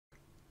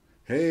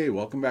Hey,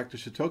 welcome back to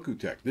Shotoku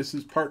Tech. This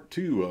is part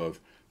 2 of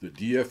the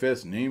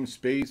DFS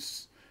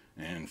namespace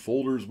and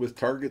folders with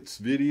targets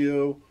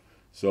video.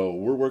 So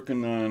we're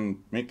working on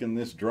making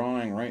this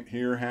drawing right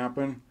here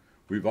happen.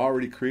 We've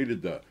already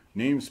created the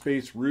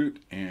namespace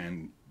root,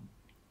 and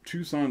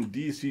Tucson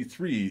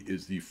DC3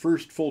 is the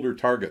first folder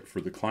target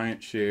for the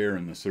client share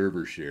and the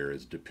server share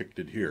as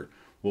depicted here.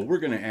 Well, we're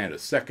going to add a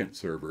second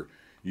server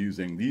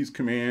using these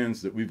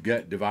commands that we've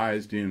got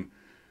devised in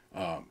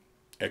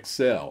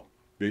Excel.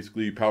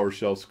 Basically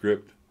PowerShell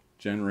script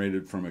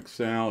generated from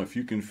Excel. If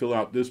you can fill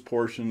out this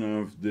portion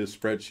of this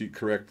spreadsheet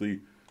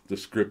correctly, the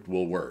script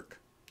will work.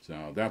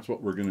 So that's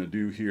what we're going to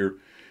do here.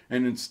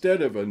 And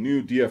instead of a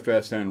new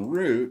DFSN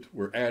root,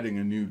 we're adding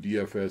a new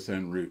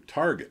DFSN root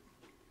target,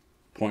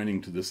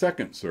 pointing to the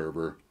second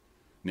server,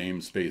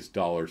 namespace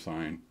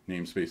 $,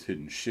 namespace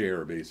hidden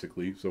share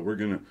basically. So we're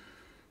going to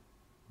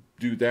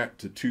do that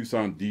to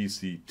Tucson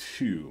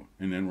DC2,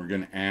 and then we're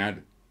going to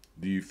add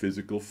the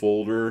physical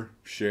folder,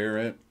 share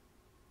it,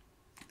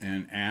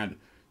 and add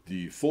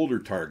the folder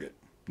target,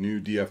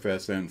 new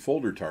DFSN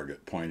folder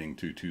target, pointing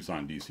to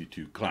Tucson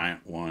DC2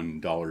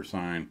 Client1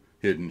 $,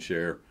 hidden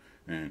share,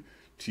 and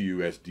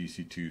TUS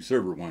DC2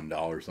 server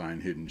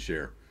 $1 hidden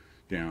share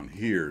down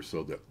here,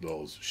 so that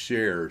those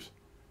shares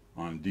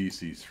on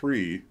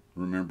DC3,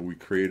 remember we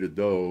created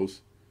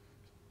those,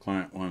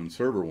 Client1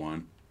 server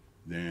 1,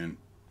 then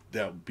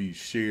that'll be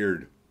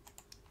shared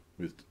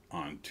with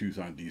on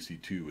Tucson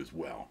DC2 as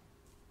well.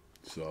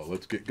 So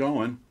let's get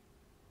going.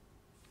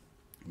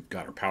 We've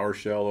got our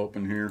PowerShell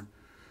open here.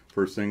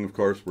 First thing, of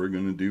course, we're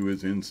going to do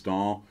is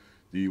install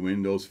the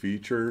Windows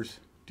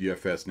features,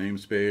 DFS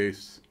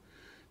namespace,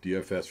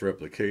 DFS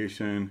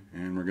replication,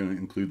 and we're going to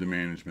include the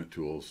management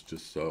tools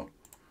just so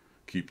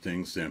keep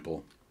things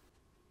simple.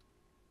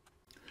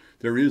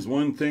 There is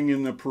one thing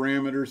in the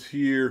parameters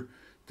here,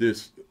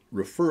 this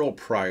referral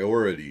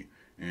priority,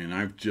 and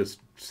I've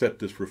just set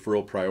this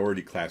referral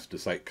priority class to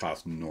site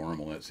cost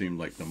normal. That seemed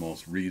like the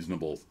most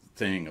reasonable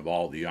thing of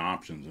all the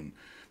options, and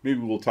maybe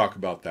we'll talk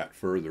about that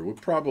further. We're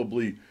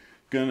probably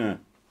gonna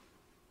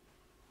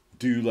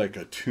do like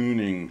a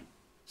tuning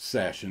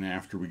session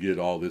after we get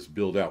all this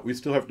built out. We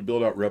still have to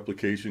build out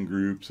replication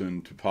groups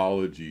and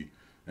topology,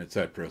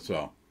 etc.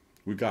 So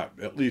we've got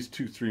at least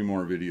 2-3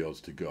 more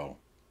videos to go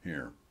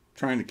here.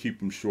 Trying to keep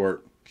them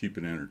short, keep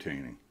it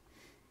entertaining.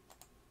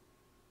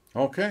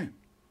 Okay.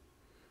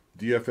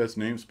 DFS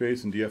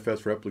namespace and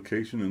DFS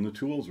replication and the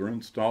tools are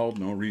installed.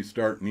 No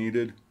restart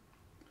needed.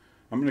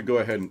 I'm going to go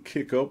ahead and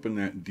kick open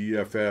that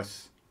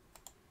DFS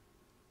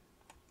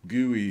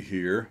GUI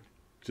here,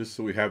 just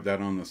so we have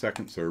that on the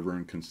second server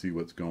and can see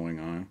what's going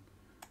on.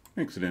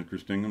 Makes it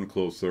interesting. I'm going to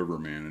close Server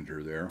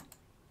Manager there.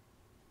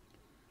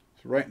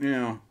 So right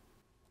now,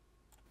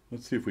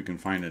 let's see if we can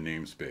find a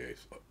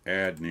namespace.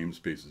 Add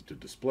namespaces to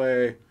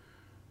display.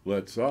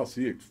 I'll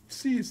see it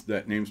sees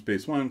that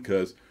namespace1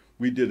 because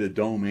we did a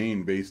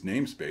domain-based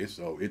namespace,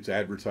 so it's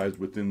advertised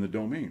within the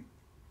domain.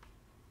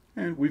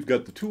 And we've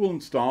got the tool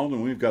installed,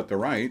 and we've got the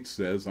rights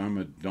as I'm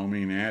a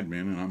domain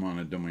admin and I'm on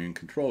a domain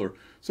controller.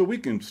 So we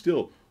can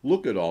still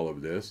look at all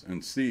of this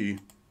and see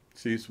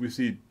so we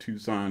see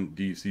Tucson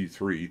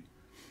DC3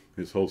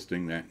 is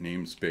hosting that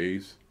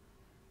namespace.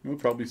 You'll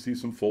probably see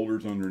some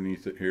folders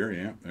underneath it here.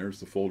 Yeah,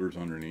 there's the folders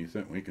underneath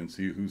it. We can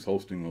see who's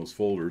hosting those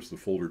folders, the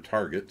folder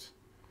targets.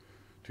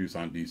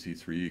 Tucson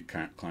DC3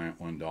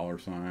 Client1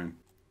 $,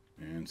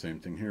 and same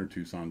thing here,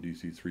 Tucson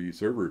DC3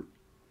 server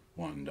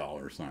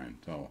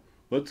 $1. So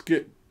let's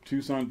get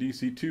Tucson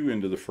DC2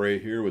 into the fray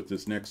here with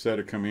this next set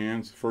of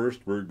commands.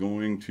 First, we're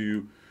going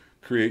to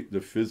create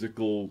the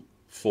physical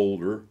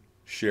folder,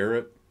 share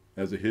it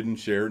as a hidden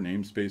share,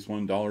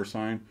 namespace1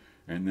 $,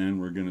 and then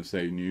we're going to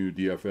say new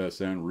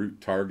DFSN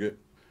root target.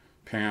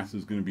 Path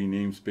is going to be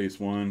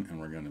namespace1, and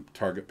we're going to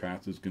target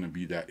path is going to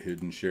be that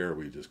hidden share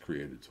we just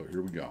created. So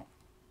here we go.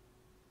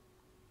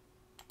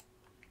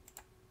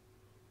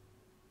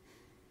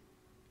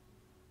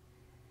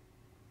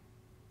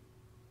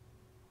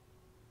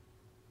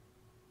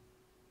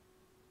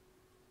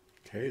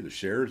 Okay, the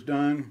share is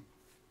done.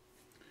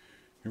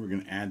 Here we're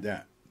going to add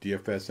that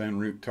DFSN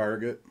root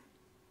target.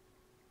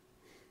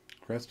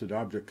 Requested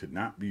object could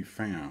not be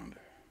found.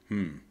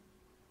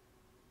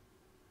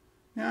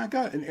 Now I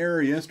got an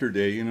error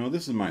yesterday. You know,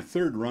 this is my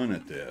third run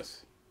at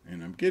this,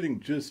 and I'm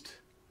getting just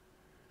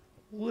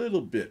a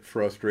little bit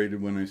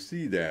frustrated when I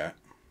see that.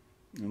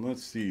 And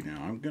let's see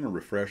now. I'm going to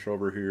refresh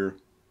over here.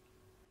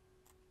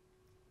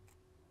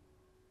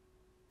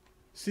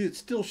 See, it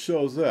still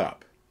shows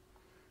up,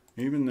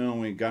 even though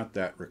we got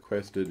that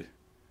requested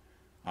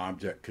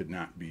object could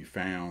not be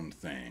found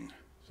thing.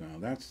 So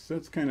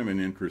that's kind of an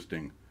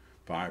interesting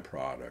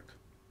byproduct.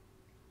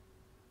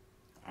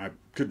 I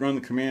could run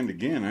the command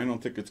again. I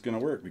don't think it's going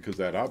to work because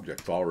that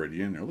object's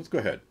already in there. Let's go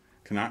ahead.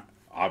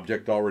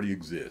 Object already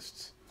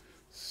exists.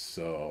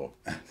 So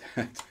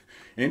that's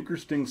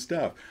interesting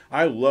stuff.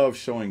 I love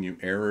showing you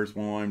errors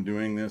while I'm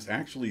doing this.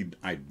 Actually,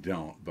 I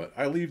don't, but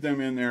I leave them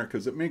in there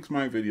because it makes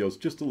my videos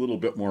just a little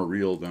bit more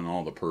real than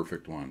all the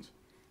perfect ones.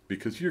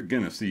 Because you're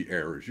going to see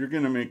errors. You're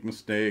going to make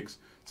mistakes.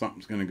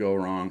 Something's going to go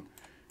wrong.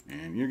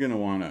 and you're going to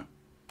want to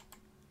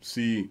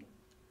see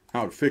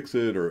how to fix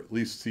it, or at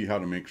least see how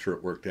to make sure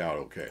it worked out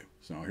okay.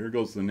 So here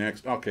goes the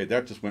next. Okay,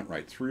 that just went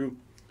right through.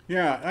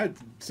 Yeah,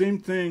 same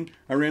thing.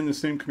 I ran the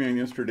same command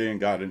yesterday and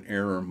got an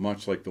error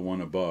much like the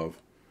one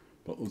above.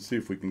 But let's see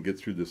if we can get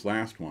through this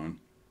last one.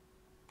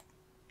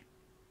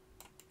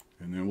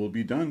 And then we'll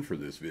be done for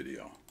this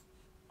video.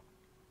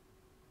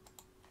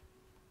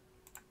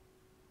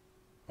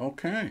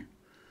 Okay.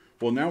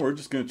 Well, now we're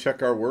just going to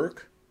check our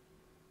work.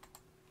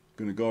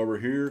 Going to go over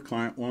here,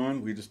 client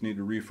 1. We just need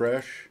to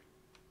refresh.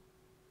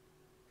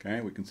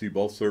 Okay, we can see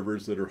both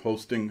servers that are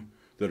hosting,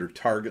 that are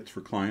targets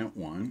for client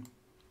 1.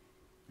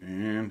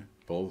 And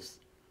both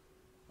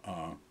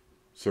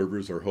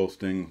servers are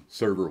hosting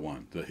server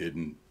 1, the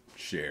hidden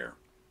share.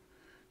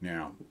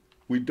 Now,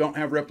 we don't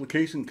have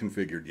replication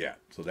configured yet,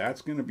 so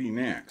that's going to be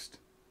next.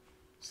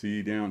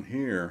 See down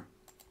here,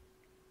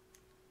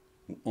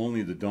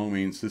 only the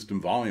domain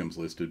system volumes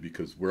listed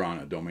because we're on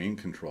a domain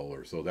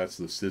controller, so that's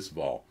the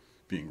sysvol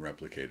being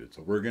replicated.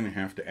 So we're going to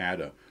have to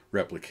add a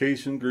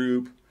replication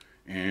group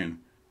and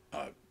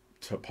a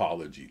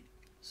topology.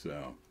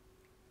 So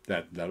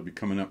that'll be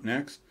coming up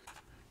next.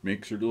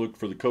 Make sure to look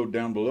for the code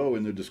down below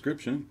in the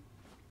description.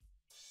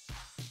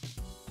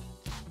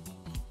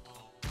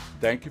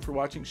 Thank you for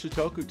watching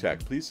Shotoku Tech.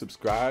 Please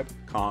subscribe,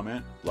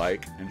 comment,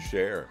 like, and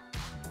share.